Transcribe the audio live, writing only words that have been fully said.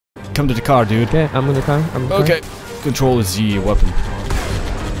come to the car, dude. Okay, I'm in the car. Okay. Control Z weapon.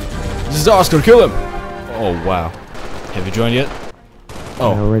 This is Oscar, kill him! Oh, wow. Have you joined yet?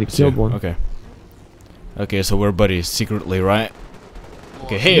 Oh, I already killed one. Okay. Okay, so we're buddies secretly, right?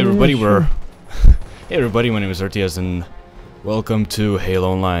 Okay, hey everybody, sure. Hey everybody, my name is Ertyez and welcome to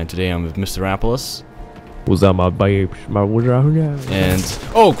Halo Online. Today I'm with MrRapolas. What's up, my babes? And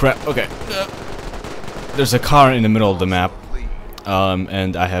oh crap, okay. There's a car in the middle of the map.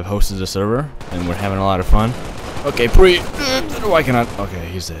 And I have hosted the server and we're having a lot of fun. Okay, why cannot? Okay,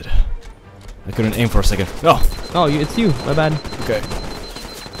 he's dead. I couldn't aim for a second. No. Oh, it's you. My bad. Okay.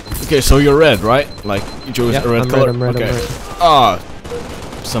 Okay, so you're red, right? Like you chose a red color. I'm red, okay. I'm red. Ah,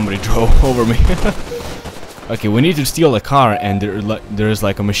 somebody drove over me. Okay, we need to steal a car, and there is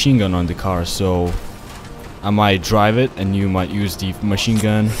like a machine gun on the car. So I might drive it, and you might use the machine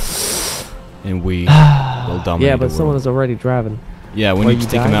gun, and we will dominate. Yeah, but the someone world. is already driving. Yeah, we need to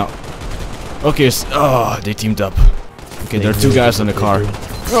take him out. Okay, they teamed up. Okay, there are two guys in the car.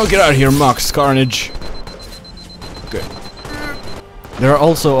 Oh, get out of here, Max Carnage. Okay. There are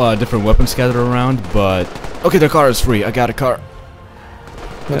also different weapons scattered around, but okay, the car is free. I got a car.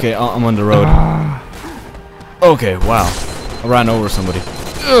 Okay, I'm on the road. Okay, wow. I ran over somebody.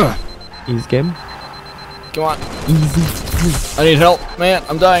 Easy game. Come on. Easy. I need help, man.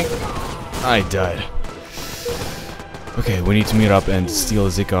 I'm dying. I died. Okay, we need to meet up and steal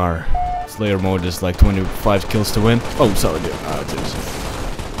the car. Slayer mode is like 25 kills to win. Oh, sorry, dude.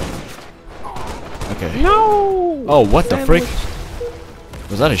 Okay. No. Oh, what the frick?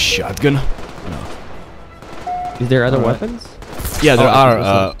 Was that a shotgun? No. Is there other weapons? Yeah, there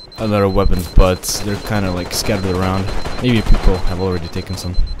are other weapons, but they're kind of like scattered around. Maybe people have already taken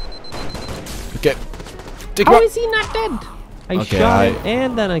some. Okay. How is he not dead? I shot him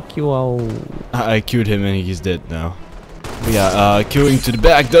and then I I queued him and he's dead now. But yeah, queuing to the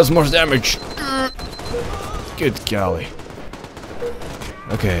back does more damage. Good golly.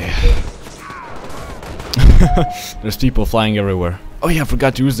 Okay. There's people flying everywhere. Oh yeah, I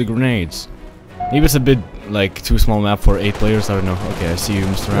forgot to use the grenades. Maybe it's a bit like too small map for 8 players. I don't know. Okay, I see you,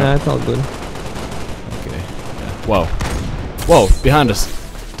 Mr. Yeah, it's all good. Okay. Yeah. Whoa. Whoa, behind us.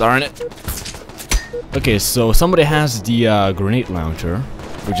 Darn it. Okay, so somebody has the grenade launcher,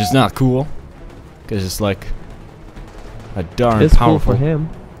 which is not cool, because it's like a darn it's powerful. Cool for him.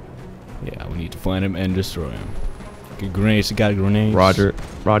 Yeah, we need to find him and destroy him. Okay, grenades. You got grenades. Roger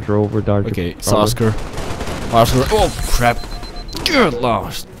over, Dodger. Okay, it's Oscar. Oscar. Oh crap! Good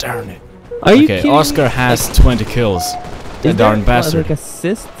loss. Darn it. Are you okay, kidding Oscar me? has 20 kills. That darn bastard. Like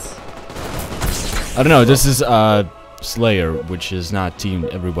assists? I don't know. This is Slayer, which is not teamed.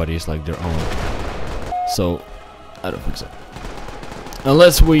 Everybody is like their own. So I don't think so.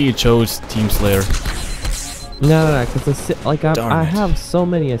 Unless we chose Team Slayer. No, because like I have so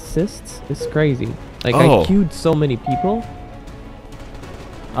many assists. It's crazy. Like I queued so many people.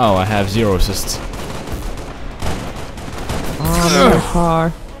 Oh, I have 0 assists. Oh, another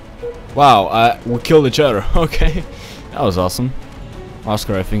car. Wow, we killed each other. Okay, that was awesome.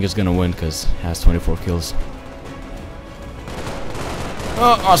 Oscar, I think, is gonna win because he has 24 kills.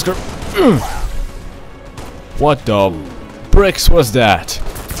 Oh, Oscar. What the bricks was that?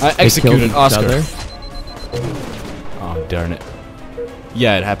 I executed Oscar. Oh, darn it.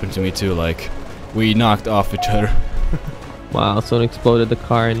 Yeah, it happened to me too. Like, we knocked off each other. Wow, someone exploded the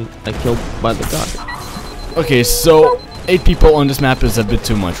car and I killed by the car. Okay, so 8 people on this map is a bit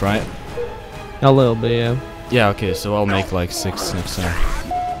too much, right? A little bit, yeah. Yeah, okay, so I'll make like 6 next time.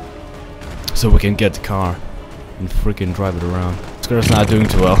 So we can get the car and freaking drive it around. Oscar's not doing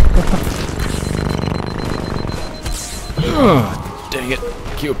too well. Dang it.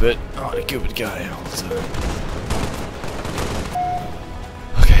 Cupid. Oh, the Cupid guy.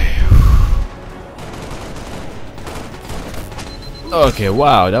 Okay. Okay,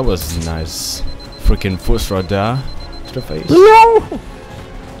 wow, that was nice. Freaking Fusrada to the face. No!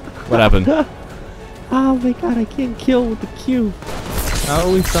 What happened? Oh my god, I can't kill with the Q. I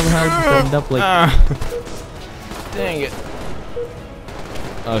always somehow just end up like... Dang it.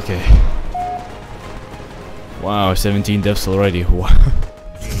 Okay. Wow, 17 deaths already.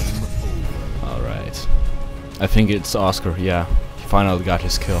 Alright. I think it's Oscar, yeah. He finally got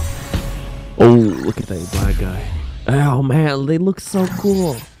his kill. Oh, look at that black guy. Oh man, they look so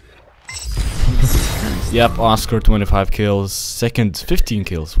cool. Yep, Oscar 25 kills. Second 15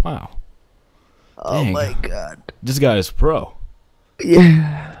 kills. Wow. Oh Dang. my god. This guy is pro.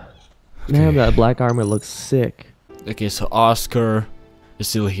 Yeah. Okay. Man, that black armor looks sick. Okay, so Oscar is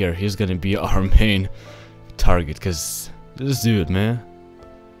still here. He's gonna be our main target, cause this dude, man.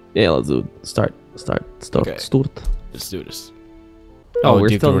 Yeah, let's do it. Start. Okay. Start. Let's do this. Oh, we're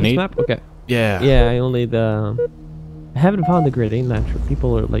still on this map? Okay. Yeah. Yeah, I haven't found the grenade launcher.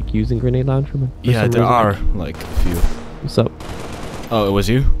 People are like using grenade launcher. Yeah, there are like a few. What's up? Oh, it was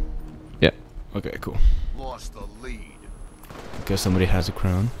you? Yeah. Okay, cool. Lost the lead. Okay, somebody has a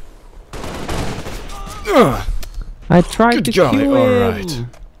crown. I tried to kill him. Alright.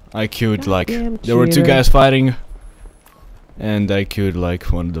 I killed like there were two cheater. guys fighting, and I killed like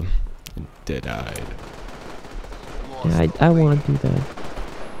one of them. They died. Yeah, I want to do that.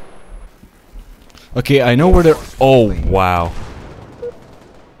 Okay, I know where they're. Oh wow.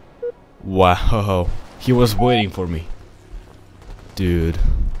 Wow. He was waiting for me. Dude.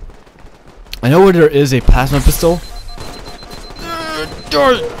 I know where there is a plasma pistol.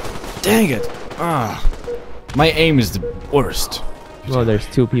 Dang it. Ah. My aim is the worst. Well, there's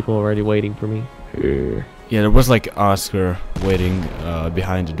two people already waiting for me. Yeah, there was like Oscar waiting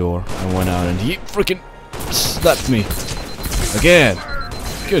behind the door. I went out and he freaking slapped me. Again.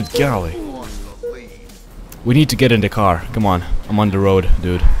 Good golly. We need to get in the car. Come on. I'm on the road,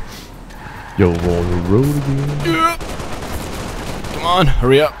 dude. Yo, on the road again. Come on,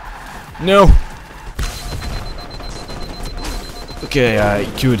 hurry up. No. Okay, I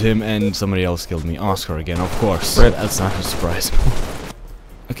killed him and somebody else killed me. Oscar again, of course. Right. That's not a surprise.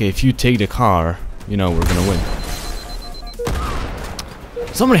 Okay, if you take the car, you know we're gonna win.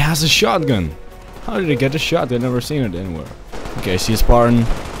 Somebody has a shotgun. How did they get a shotgun? I've never seen it anywhere. Okay, I see a Spartan.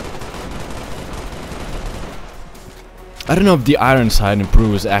 I don't know if the iron sight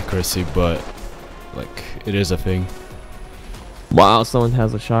improves accuracy, but like it is a thing. Wow, someone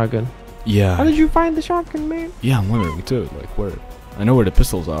has a shotgun. Yeah. How did you find the shotgun, man? Yeah, I'm wondering too. Like where? I know where the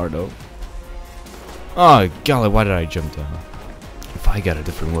pistols are though. Oh golly, why did I jump down? If I got a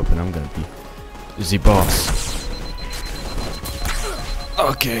different weapon, I'm gonna be the boss.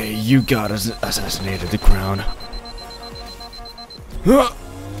 Okay, you got assassinated the crown.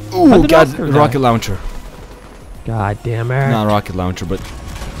 Ooh, God, rocket launcher. God damn it. Not rocket launcher, but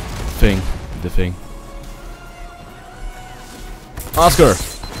thing. The thing. Oscar!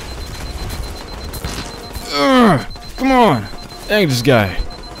 Come on! Dang this guy.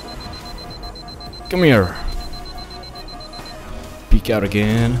 Come here. Peek out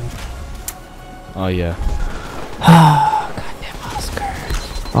again. Oh yeah. Goddamn Oscar.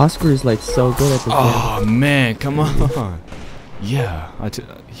 Oscar is like so good at this game. Oh man, come on. Yeah,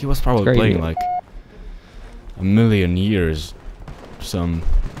 he was probably playing like a million years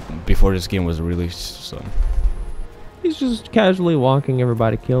before this game was released, so. He's just casually walking,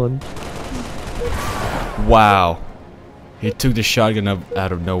 everybody killing. Wow. He took the shotgun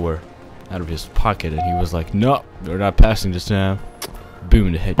out of nowhere, out of his pocket, and he was like, no, we're not passing this time. Boom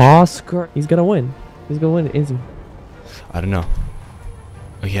in the head. Oscar, he's gonna win. He's gonna win, isn't he? I don't know.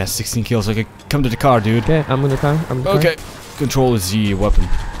 Oh, he has 16 kills. Okay, come to the car, dude. Okay, I'm in the car. Okay, control is the weapon.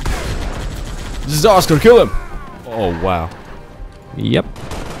 This is Oscar, kill him! Oh, wow. Yep.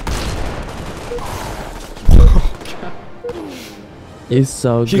 He's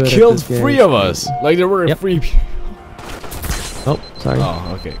so good. He killed 3 of us. Like there were 3 people. Oh, sorry.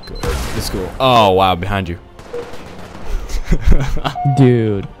 Oh, okay, cool. It's cool. Oh, wow, behind you.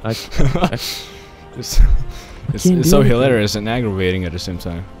 Dude, it's so hilarious and aggravating at the same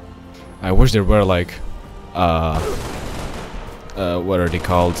time. I wish there were like, what are they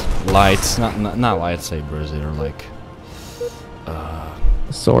called? Lights, not lightsabers. They're like,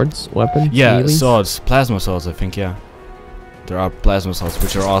 swords, weapons. Yeah, melees? swords, plasma swords. I think, yeah. There are plasma swords,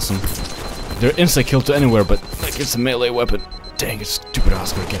 which are awesome. They're insta kill to anywhere, but like it's a melee weapon. Dang it, stupid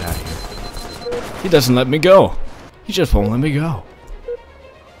Oscar, get out of here. He doesn't let me go. He just won't let me go.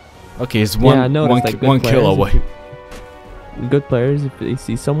 Okay, it's one kill away. Good players, if they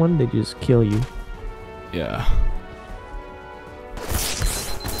see someone, they just kill you. Yeah.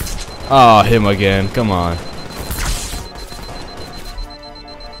 Oh, him again. Come on.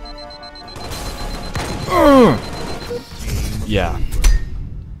 Yeah.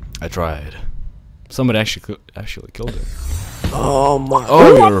 I tried. Somebody actually killed him. Oh my!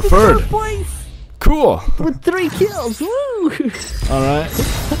 Oh, you're third. Cool. With 3 kills. Woo! All right.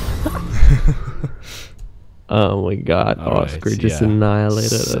 Oh my God! All Oscar right, just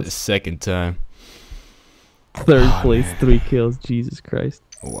annihilated us. Second time. Third place, man. 3 kills. Jesus Christ.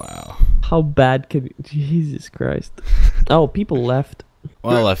 Wow. How bad can Jesus Christ? Oh, people left.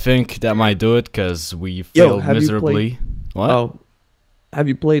 Well, I think that might do it because we failed miserably. What? Oh, have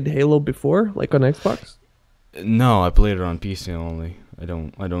you played Halo before, like on Xbox? No, I played it on PC only. I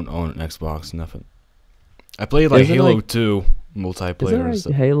don't own an Xbox, nothing. I played like Halo 2 multiplayer. Is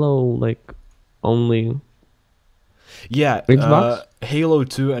it like Halo like only? Yeah, Xbox? Halo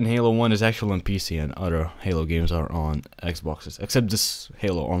 2 and Halo 1 is actually on PC, and other Halo games are on Xboxes. Except this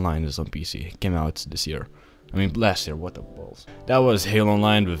Halo Online is on PC. It came out this year. I mean, last year, what the balls. That was Halo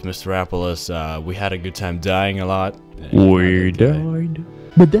Online with MrRapolas. We had a good time dying a lot. We died.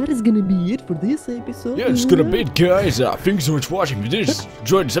 But that is gonna be it for this episode. Yeah, it's gonna be it, guys. Thanks so much for watching. If you did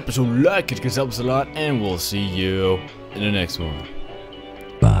enjoy this episode, like it, because it helps a lot. And we'll see you in the next one.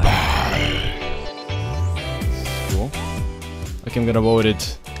 Bye. Cool. Okay, I'm gonna vote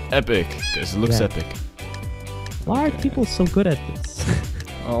it epic, because it looks epic. Why are people so good at this?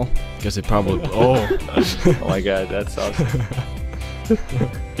 Oh, because they probably... Oh. Oh my god, that's awesome.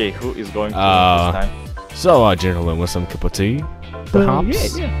 Okay, who is going to this time? So, gentlemen, with some cup of tea,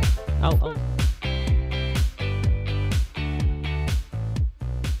 perhaps? Yeah. I'll